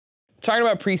talking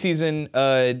about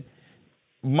preseason,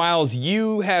 Miles,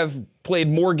 you have played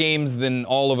more games than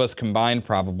all of us combined,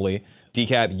 probably.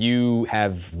 Decap, you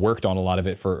have worked on a lot of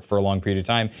it for a long period of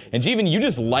time, and Jeevan, you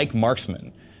just like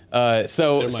Marksmen.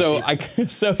 So I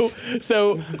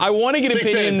want to get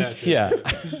opinions. Yeah.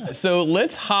 So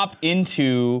let's hop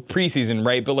into preseason,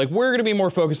 right? But like we're gonna be more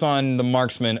focused on the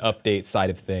Marksman update side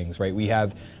of things, right? We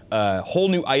have whole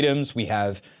new items, we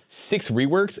have 6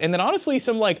 reworks, and then honestly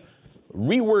some like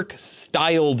rework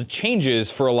styled changes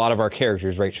for a lot of our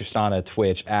characters, right? Tristana,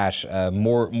 Twitch, Ashe,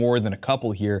 more than a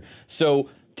couple here. So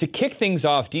to kick things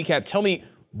off, Decap, tell me,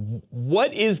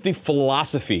 what is the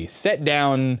philosophy? Set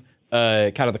down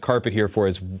kind of the carpet here for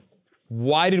us.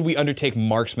 Why did we undertake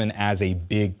Marksman as a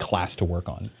big class to work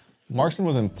on? Marksman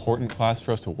was an important class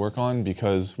for us to work on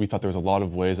because we thought there was a lot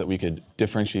of ways that we could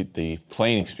differentiate the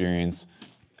playing experience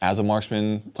as a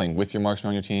marksman, playing with your marksman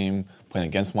on your team, playing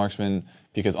against marksmen,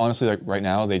 because honestly, like right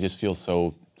now, they just feel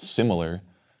so similar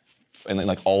in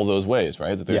like all those ways,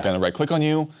 right? That they're gonna right click on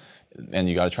you, and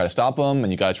you gotta try to stop them,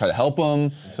 and you gotta try to help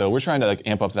them. So we're trying to like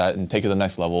amp up that and take it to the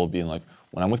next level, being like,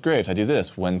 when I'm with Graves, I do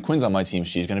this. When Quinn's on my team,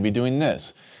 she's gonna be doing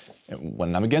this. And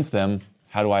when I'm against them,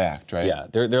 how do I act, right? Yeah,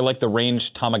 they're like the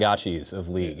ranged Tamagotchis of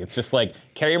League. It's just like,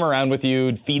 carry them around with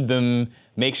you, feed them,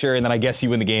 make sure, and then I guess you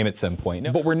win the game at some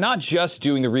point. But we're not just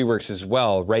doing the reworks as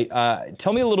well, right?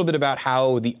 Tell me a little bit about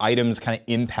how the items kind of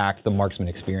impact the marksman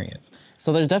experience.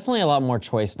 So there's definitely a lot more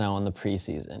choice now in the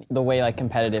preseason. The way like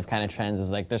competitive kind of trends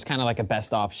is like there's kind of like a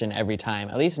best option every time.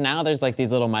 At least now there's like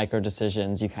these little micro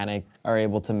decisions you kind of are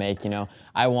able to make. You know,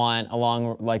 I want a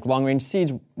long range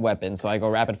siege weapon, so I go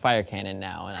rapid fire cannon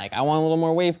now, and like I want a little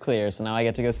more wave clear, so now I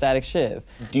get to go static shiv.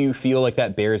 Do you feel like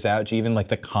that bears out to even like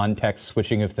the context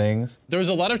switching of things? There's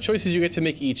a lot of choices you get to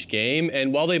make each game,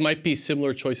 and while they might be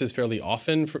similar choices fairly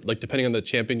often, like depending on the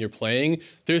champion you're playing,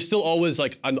 there's still always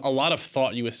like a lot of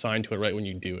thought you assign to it right when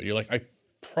you do it. You're like, I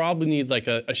probably need like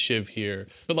a shiv here,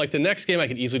 but like the next game I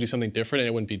could easily do something different and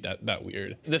it wouldn't be that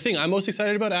weird. The thing I'm most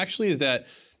excited about actually is that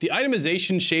the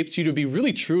itemization shapes you to be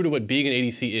really true to what being an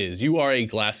ADC is. You are a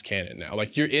glass cannon now.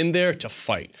 Like you're in there to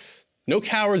fight. No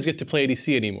cowards get to play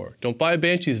ADC anymore. Don't buy a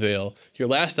Banshee's Veil. Your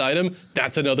last item,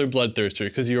 that's another Bloodthirster,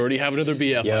 because you already have another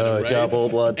BF item, right? Double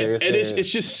Bloodthirster. And it's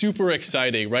just super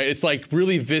exciting, right? It's like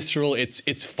really visceral.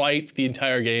 It's fight the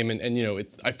entire game, and you know,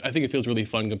 I think it feels really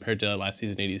fun compared to last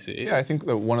season ADC. Yeah, I think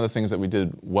that one of the things that we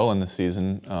did well in this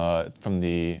season from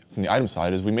the item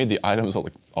side is we made the items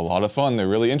like a lot of fun. They're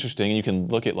really interesting, and you can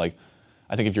look at like,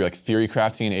 I think if you're like theory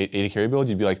crafting an 80 carry build,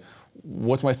 you'd be like,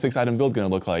 what's my 6 item build gonna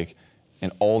look like?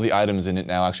 And all the items in it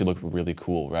now actually look really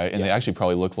cool, right? And they actually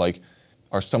probably look like,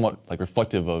 are somewhat like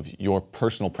reflective of your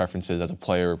personal preferences as a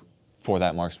player for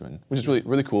that marksman, which is really,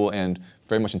 really cool and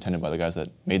very much intended by the guys that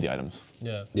made the items.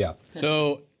 Yeah. Yeah.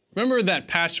 So remember that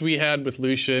patch we had with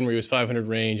Lucian where he was 500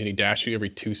 range and he dashed you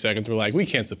every 2 seconds? We're like, we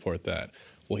can't support that.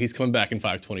 Well, he's coming back in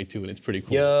 522, and it's pretty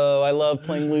cool. Yo, I love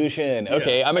playing Lucian.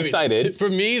 Okay, I'm excited. For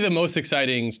me, the most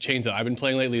exciting change that I've been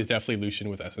playing lately is definitely Lucian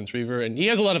with Essence Reaver, and he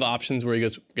has a lot of options where he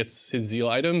gets his Zeal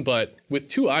item, but with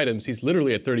 2 items, he's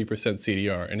literally at 30%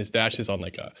 CDR, and his dash is on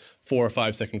like a 4 or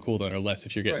 5 second cooldown or less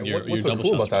if you're getting your What's so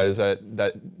cool about that is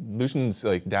that Lucian's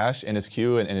like dash and his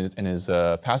Q and his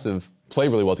passive play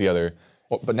really well together,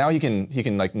 but now he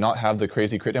can like not have the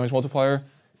crazy crit damage multiplier,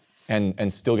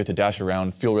 and still get to dash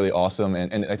around, feel really awesome,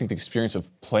 and I think the experience of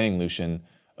playing Lucian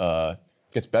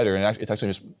gets better, and it's actually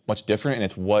just much different, and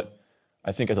it's what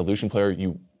I think as a Lucian player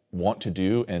you want to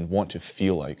do and want to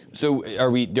feel like. So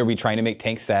are we trying to make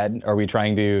tanks sad? Are we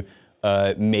trying to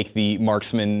make the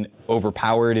marksman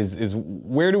overpowered?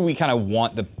 Where do we kind of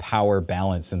want the power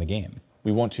balance in the game?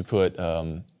 We want to put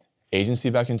agency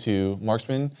back into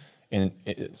marksmen, and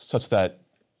such that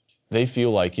they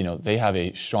feel like, you know, they have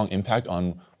a strong impact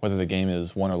on whether the game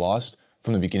is won or lost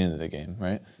from the beginning of the game,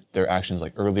 right? Their actions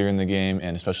like earlier in the game,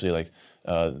 and especially like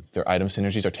their item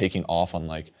synergies are taking off on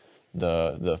like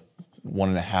the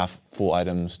 1.5 full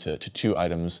items to 2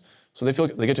 items. So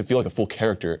they get to feel like a full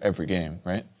character every game,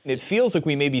 right? It feels like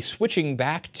we may be switching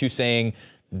back to saying,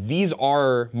 these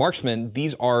are marksmen,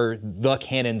 these are the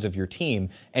cannons of your team,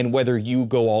 and whether you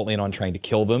go all in on trying to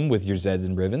kill them with your Zeds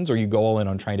and Rivens, or you go all in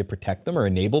on trying to protect them or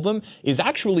enable them, is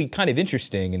actually kind of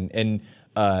interesting, and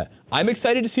I'm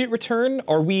excited to see it return.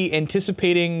 Are we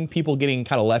anticipating people getting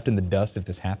kind of left in the dust if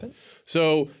this happens?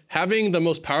 So having the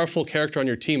most powerful character on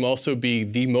your team also be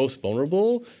the most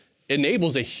vulnerable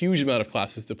enables a huge amount of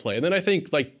classes to play. And then I think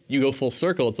like you go full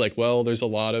circle, it's like, well, there's a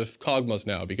lot of Kog'Maws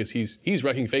now because he's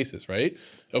wrecking faces, right?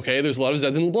 Okay, there's a lot of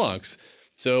Zeds and LeBlancs.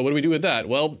 So what do we do with that?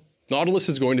 Well, Nautilus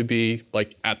is going to be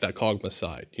like at that Kog'Maw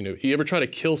side. You know, you ever try to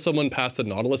kill someone past the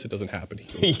Nautilus, it doesn't happen.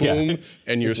 Boom,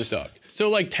 and you're stuck. So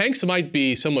like tanks might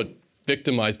be somewhat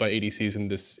victimized by ADCs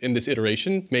in this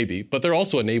iteration, maybe, but they're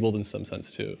also enabled in some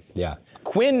sense too. Yeah.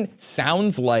 Quinn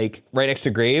sounds like, right next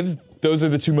to Graves, those are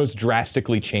the two most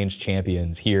drastically changed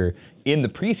champions here in the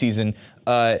preseason.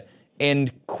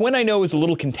 And Quinn, I know, is a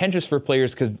little contentious for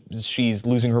players because she's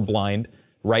losing her blind,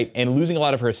 right? And losing a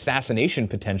lot of her assassination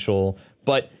potential,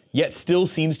 but yet still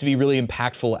seems to be really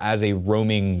impactful as a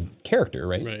roaming character,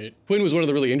 right? Right. Quinn was one of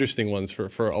the really interesting ones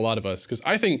for a lot of us, because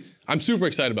I'm super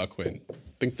excited about Quinn. I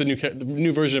think the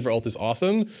new version of her ult is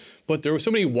awesome, but there were so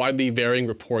many widely varying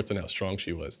reports on how strong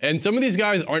she was. And some of these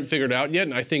guys aren't figured out yet,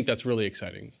 and I think that's really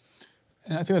exciting.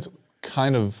 And I think that's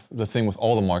kind of the thing with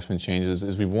all the Marksman changes,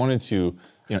 is we wanted to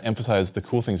emphasize the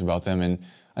cool things about them. And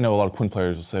I know a lot of Quinn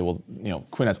players will say, well,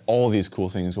 Quinn has all these cool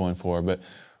things going for her, but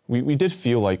we did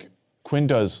feel like Quinn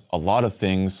does a lot of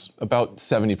things about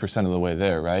 70% of the way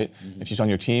there, right? If she's on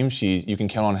your team, you can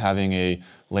count on having a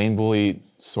lane bully,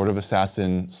 sort of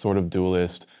assassin, sort of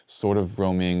duelist, sort of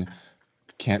roaming,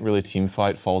 can't really team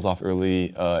fight, falls off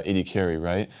early, AD carry,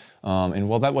 right? And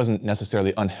while that wasn't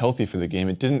necessarily unhealthy for the game,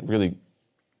 it didn't really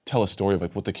tell a story of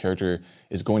like what the character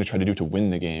is going to try to do to win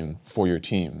the game for your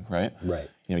team, right? Right.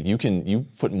 You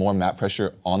put more map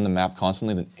pressure on the map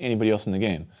constantly than anybody else in the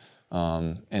game.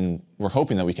 And we're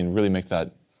hoping that we can really make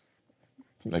that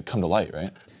like come to light, right?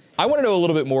 I want to know a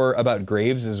little bit more about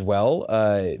Graves as well,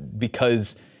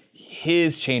 because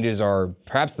his changes are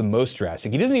perhaps the most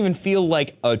drastic. He doesn't even feel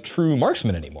like a true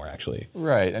marksman anymore, actually.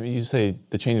 Right. I mean, you say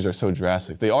the changes are so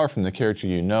drastic. They are from the character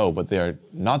you know, but they are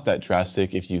not that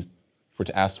drastic if you were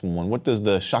to ask someone, what does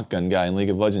the shotgun guy in League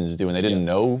of Legends do? And they didn't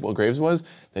know what Graves was,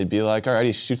 they'd be like, all right,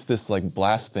 he shoots this like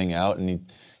blast thing out and he,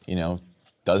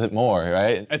 does it more,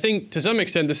 right? I think to some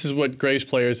extent, this is what Graves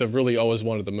players have really always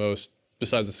wanted the most,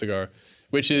 besides the cigar,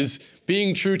 which is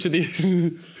being true to the...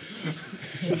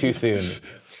 Too soon.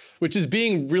 Which is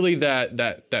being really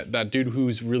that dude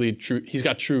who's really true. He's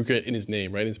got true grit in his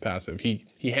name, right? His passive. He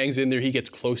hangs in there, he gets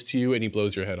close to you, and he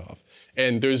blows your head off.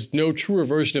 And there's no truer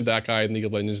version of that guy in League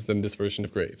of Legends than this version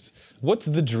of Graves. What's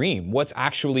the dream? What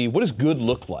does good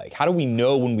look like? How do we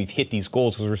know when we've hit these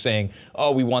goals? Because we're saying,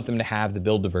 oh, we want them to have the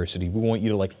build diversity. We want you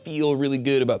to like feel really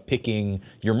good about picking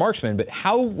your marksman, but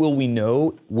how will we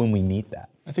know when we meet that?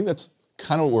 I think that's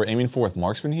kind of what we're aiming for with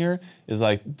marksman here, is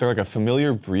like, they're like a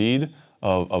familiar breed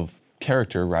of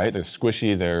character, right? They're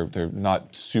squishy, they're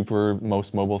not super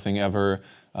most mobile thing ever.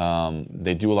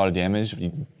 They do a lot of damage.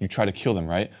 You try to kill them,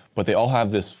 right? But they all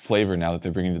have this flavor now that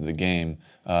they're bringing to the game.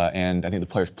 And I think the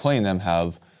players playing them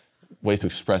have ways to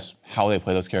express how they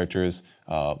play those characters,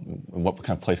 what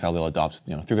kind of play style they'll adopt,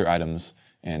 through their items,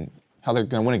 and how they're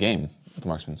going to win a game with the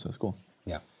marksman. So it's cool.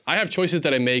 Yeah. I have choices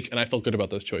that I make, and I felt good about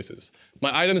those choices.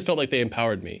 My items felt like they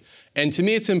empowered me. And to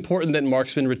me, it's important that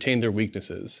marksmen retain their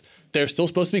weaknesses. They're still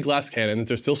supposed to be glass cannons.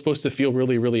 They're still supposed to feel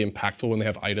really, really impactful when they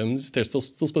have items. They're still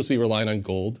supposed to be relying on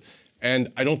gold.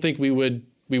 And I don't think we would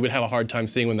have a hard time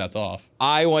seeing when that's off.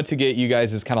 I want to get you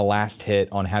guys' kind of last hit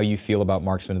on how you feel about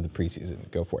marksmen of the preseason.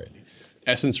 Go for it.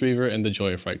 Essence Reaver and the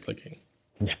joy of right clicking.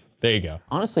 Yeah, there you go.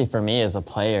 Honestly, for me as a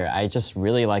player, I just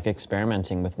really like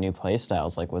experimenting with new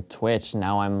playstyles. Like with Twitch,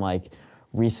 now I'm like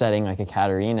resetting like a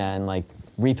Katarina and like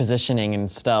repositioning in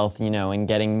stealth, and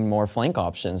getting more flank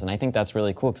options. And I think that's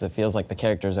really cool because it feels like the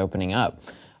character's opening up.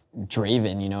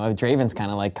 Draven, Draven's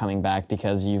kind of like coming back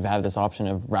because you have this option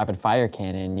of rapid fire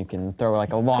cannon. You can throw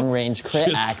like a long range crit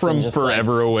just axe from and just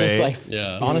forever away.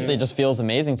 Honestly, it just feels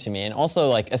amazing to me. And also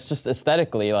like, it's just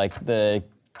aesthetically, like the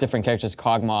different characters,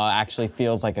 Kog'Maw actually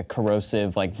feels like a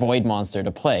corrosive like void monster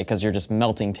to play because you're just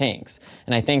melting tanks.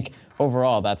 And I think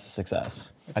overall that's a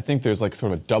success. I think there's like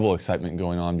sort of a double excitement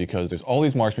going on because there's all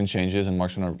these marksman changes, and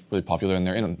marksmen are really popular and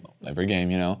they're in every game,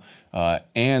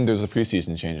 and there's the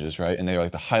preseason changes, right? And they're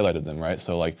like the highlight of them, right?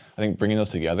 So like, I think bringing those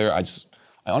together, I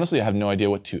honestly have no idea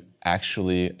what to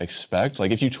actually expect.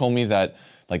 Like if you told me that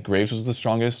like Graves was the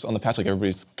strongest on the patch, like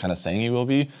everybody's kind of saying he will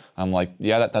be, I'm like,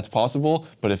 yeah, that's possible.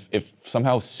 But if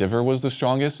somehow Sivir was the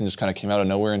strongest and just kind of came out of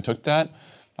nowhere and took that,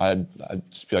 I'd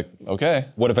just be like, okay.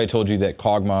 What if I told you that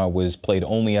Kog'Maw was played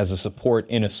only as a support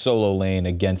in a solo lane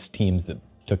against teams that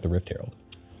took the Rift Herald?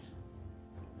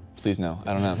 Please no,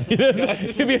 I don't know.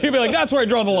 He'd be like, that's where I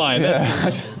draw the line.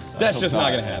 That's just not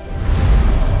gonna happen.